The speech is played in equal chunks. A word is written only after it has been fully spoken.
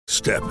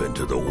Step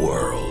into the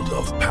world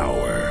of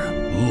power,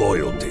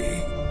 loyalty,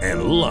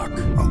 and luck.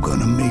 I'm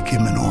gonna make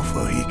him an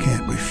offer he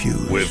can't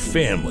refuse. With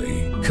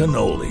family,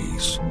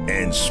 cannolis,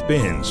 and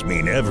spins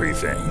mean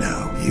everything.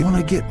 Now, you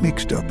wanna get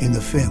mixed up in the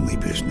family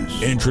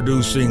business.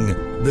 Introducing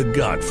The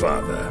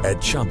Godfather at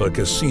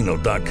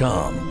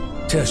ChumbaCasino.com.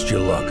 Test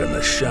your luck in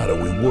the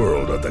shadowy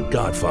world of The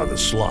Godfather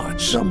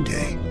slot.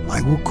 Someday,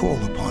 I will call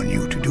upon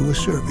you to do a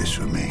service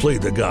for me. Play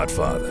The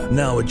Godfather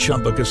now at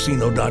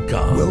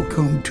ChumbaCasino.com.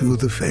 Welcome to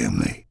the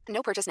family.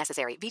 No purchase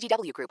necessary.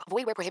 VGW Group.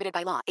 Void where prohibited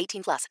by law.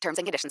 18 plus. Terms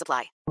and conditions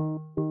apply.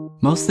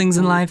 Most things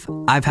in life,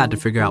 I've had to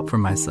figure out for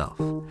myself.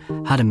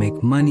 How to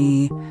make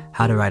money,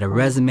 how to write a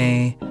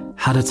resume,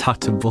 how to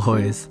talk to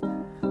boys.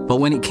 But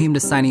when it came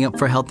to signing up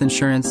for health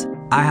insurance,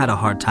 I had a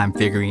hard time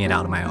figuring it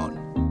out on my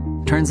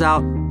own. Turns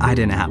out, I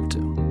didn't have to.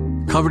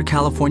 Covered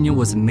California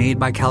was made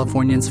by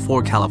Californians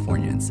for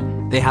Californians.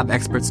 They have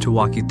experts to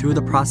walk you through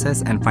the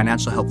process and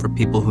financial help for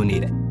people who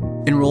need it.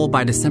 Enroll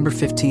by December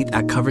 15th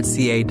at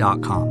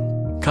coveredca.com.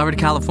 Covered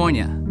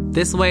California.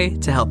 This way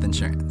to health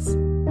insurance.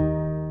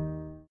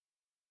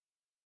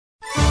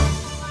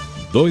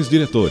 Dois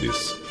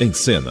diretores, em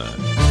cena.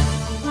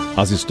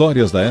 As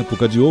histórias da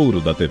época de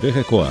ouro da TV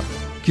Record,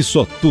 que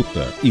só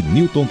Tuta e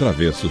Newton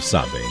Travesso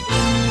sabem.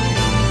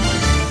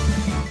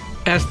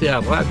 Esta é a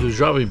Rádio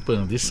Jovem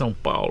Pan de São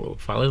Paulo,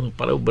 falando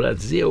para o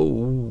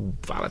Brasil.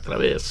 Fala,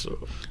 Travesso.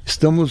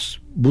 Estamos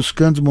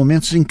buscando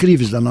momentos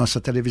incríveis da nossa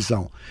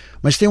televisão.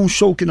 Mas tem um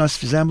show que nós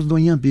fizemos no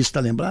Inhambi,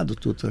 está lembrado,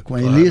 Tuta? Com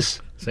a Elis?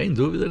 Sem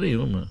dúvida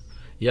nenhuma.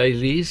 E a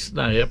Elis,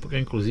 na época,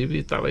 inclusive,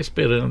 estava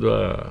esperando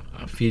a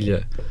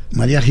filha...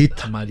 Maria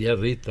Rita. Maria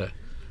Rita.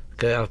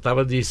 Que ela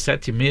estava de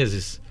 7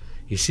 meses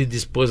e se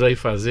dispôs a ir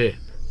fazer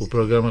o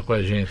programa com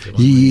a gente.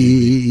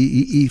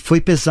 E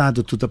foi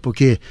pesado, Tuta,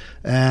 porque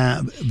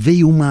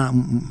veio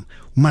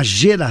uma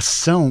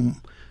geração...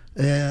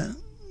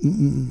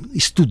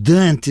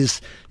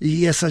 estudantes,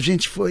 e essa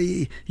gente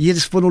foi, e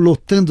eles foram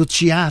lotando o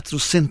teatro,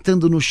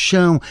 sentando no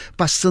chão,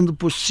 passando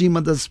por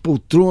cima das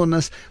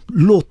poltronas,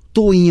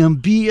 lotou em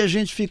Inhambi, e a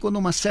gente ficou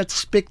numa certa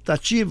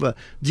expectativa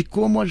de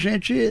como a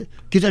gente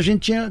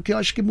tinha, que eu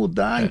acho que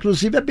mudar,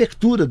 inclusive a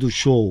abertura do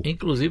show.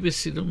 Inclusive,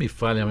 se não me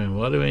falha a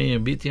memória, o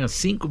Inhambi tinha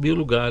 5 mil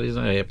lugares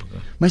na época.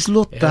 Mas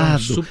lotado. Era um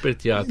super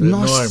teatro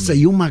Nossa,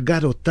 enorme. E uma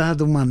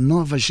garotada, uma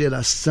nova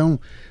geração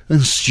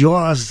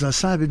ansiosa,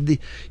 sabe?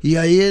 E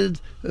aí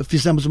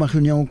fizemos uma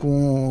reunião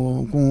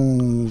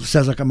com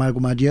César Camargo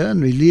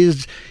Mariano,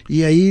 Elis,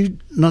 e aí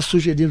nós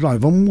sugerimos, olha,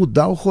 vamos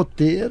mudar o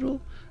roteiro,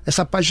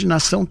 essa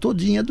paginação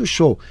todinha do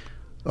show.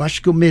 Eu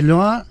acho que o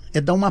melhor é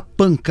dar uma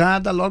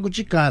pancada logo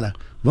de cara.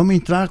 Vamos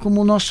entrar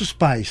como nossos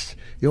pais.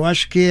 Eu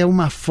acho que é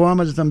uma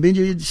forma também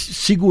de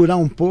segurar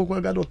um pouco a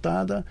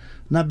garotada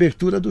na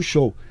abertura do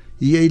show.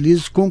 E a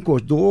Elis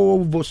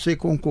concordou, você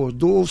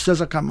concordou, o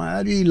César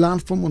Camargo, e lá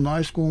fomos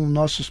nós com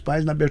nossos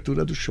pais na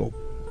abertura do show.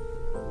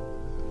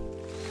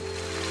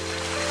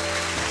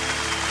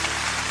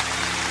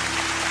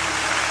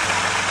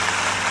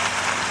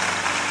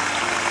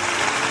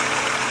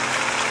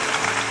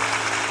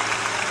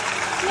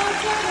 Não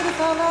quero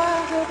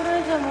falar do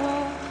grande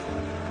amor,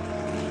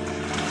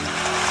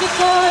 de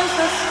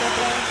coisas que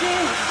aprendi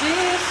no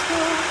disco.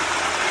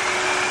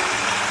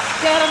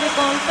 Quero lhe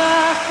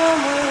contar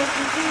como eu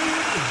vivi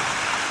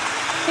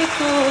e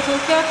tudo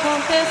que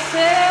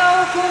aconteceu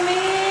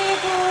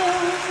comigo.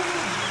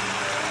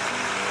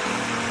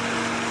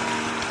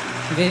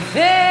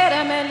 Viver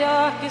é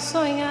melhor que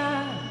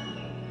sonhar,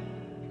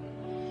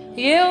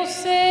 e eu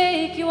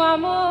sei que o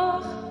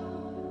amor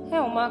é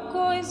uma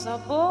coisa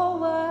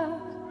boa,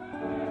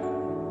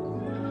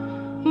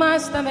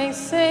 mas também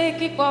sei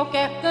que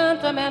qualquer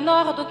canto é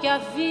menor do que a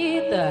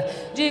vida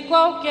de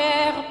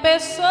qualquer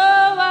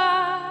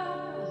pessoa.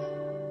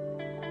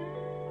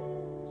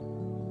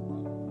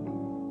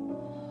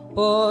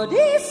 Por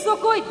isso,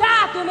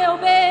 cuidado, meu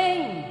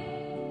bem,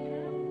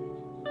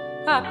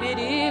 há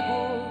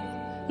perigo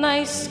na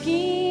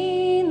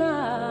esquina.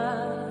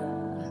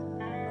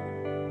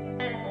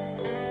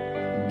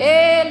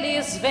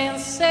 Eles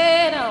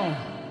venceram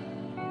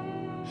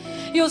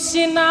e o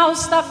sinal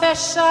está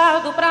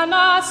fechado para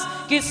nós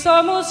que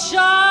somos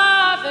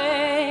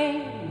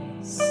jovens.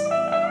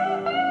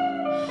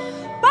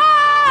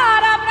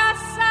 Para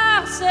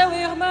abraçar seu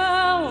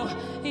irmão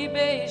e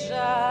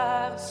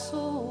beijar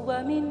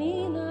sua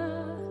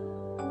menina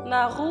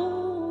na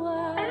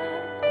rua.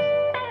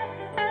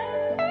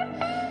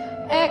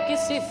 É que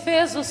se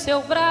fez o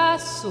seu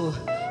braço,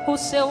 o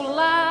seu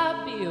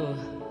lábio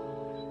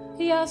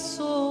e a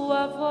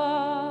sua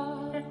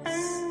voz.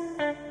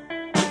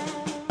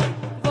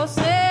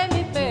 Você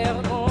me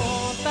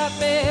pergunta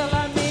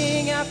pela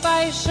minha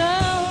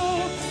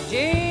paixão,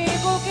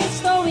 digo que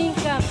estou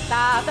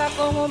encantada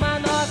com uma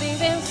nova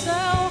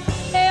invenção.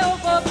 Eu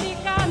vou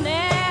ficar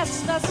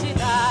nesta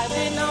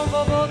cidade, não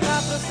vou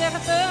voltar pro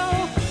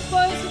sertão,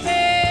 pois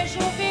vejo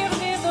vir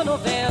vindo no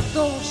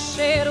vento um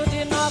cheiro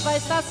de nova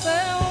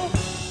estação.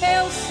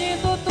 Eu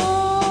sinto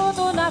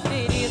tudo na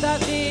ferida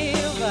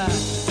viva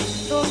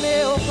do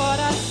meu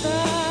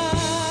coração.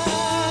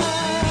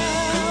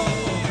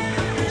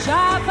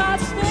 Já faz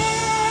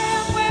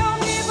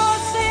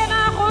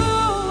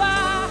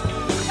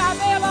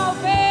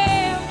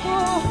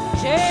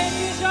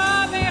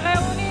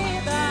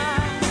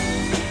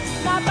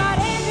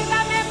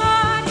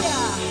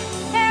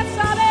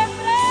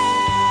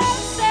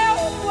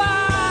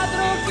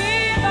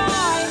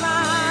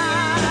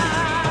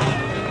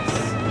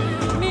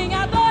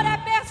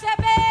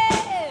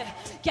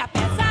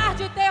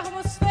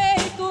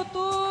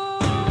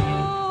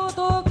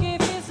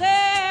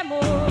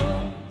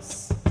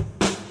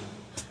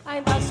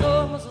ainda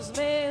somos os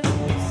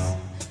mesmos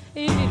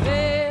e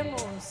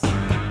vivemos.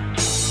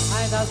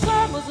 Ainda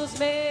somos os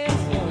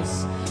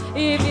mesmos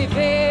e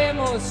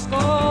vivemos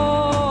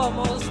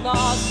como os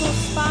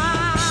nossos pais.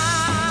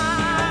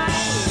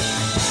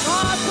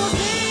 Nossos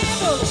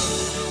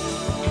ídolos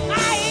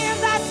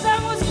ainda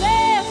são os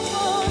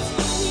mesmos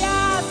e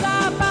as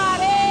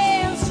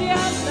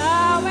aparências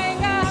não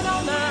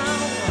enganam, não.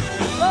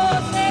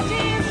 Você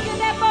diz que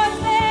depois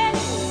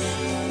deles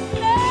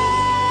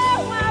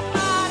não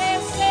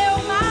apareceu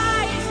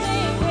mais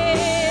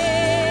ninguém.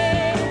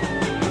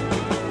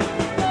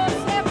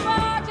 Você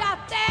pode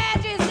até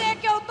dizer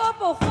que eu tô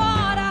por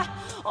fora,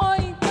 ou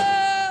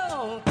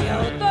então que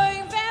eu tô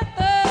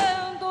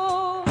inventando,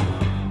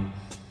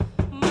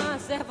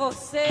 mas é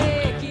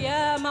você que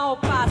ama o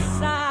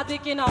passado e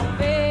que não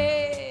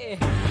vê.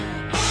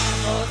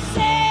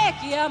 Você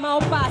que ama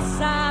o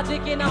passado e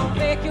que não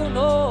vê que o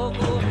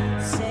novo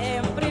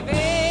sempre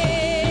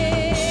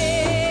vem.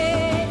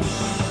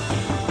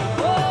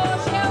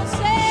 Hoje eu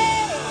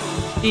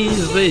sei.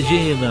 Elis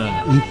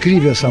Regina.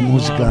 Incrível essa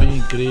música. Nome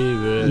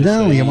incrível.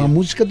 Não, e é uma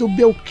música do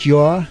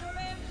Belchior.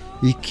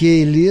 E que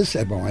Elis,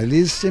 a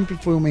Elis sempre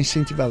foi uma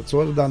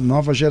incentivadora da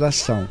nova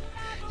geração.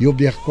 E o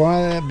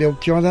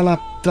Belchior, ela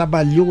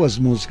trabalhou as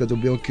músicas do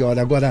Belchior.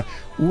 Agora,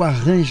 o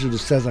arranjo do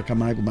César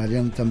Camargo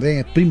Mariano também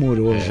é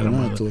primoroso,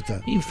 né, Tuta?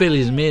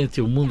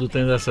 Infelizmente, o mundo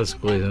tem dessas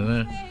coisas,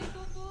 né?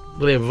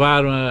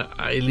 Levaram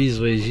a Elis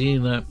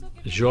Regina,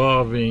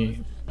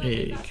 jovem,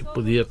 que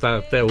podia estar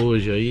até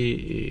hoje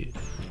aí,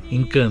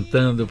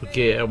 encantando,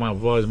 porque é uma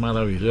voz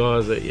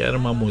maravilhosa e era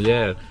uma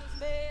mulher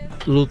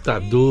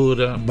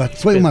lutadora.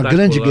 Foi uma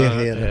grande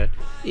guerreira.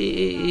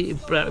 E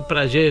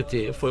pra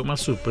gente foi uma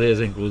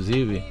surpresa,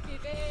 inclusive,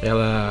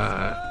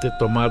 ela ter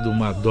tomado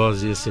uma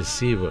dose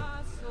excessiva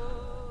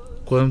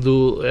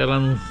quando ela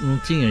não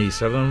tinha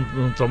isso, ela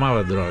não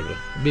tomava droga.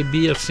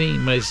 Bebia sim,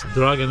 mas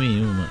droga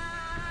nenhuma.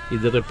 E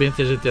de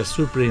repente a gente é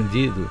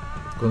surpreendido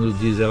quando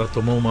diz ela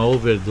tomou uma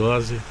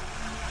overdose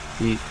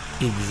e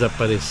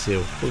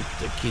desapareceu. Puta,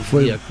 que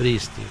dia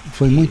triste.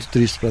 Foi muito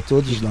triste para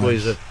todos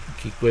nós.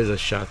 Que coisa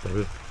chata,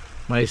 viu?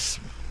 Mas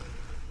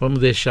vamos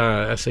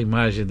deixar essa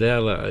imagem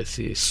dela,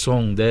 esse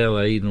som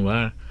dela aí no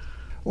ar.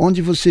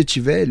 Onde você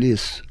estiver,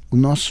 Elis, o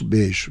nosso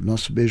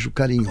beijo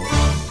carinhoso.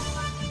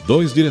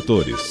 Dois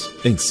diretores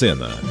em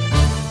cena.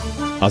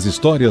 As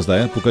histórias da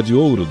época de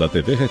ouro da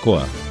TV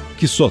Record,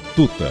 que só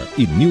Tuta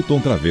e Nilton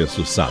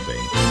Travesso sabem.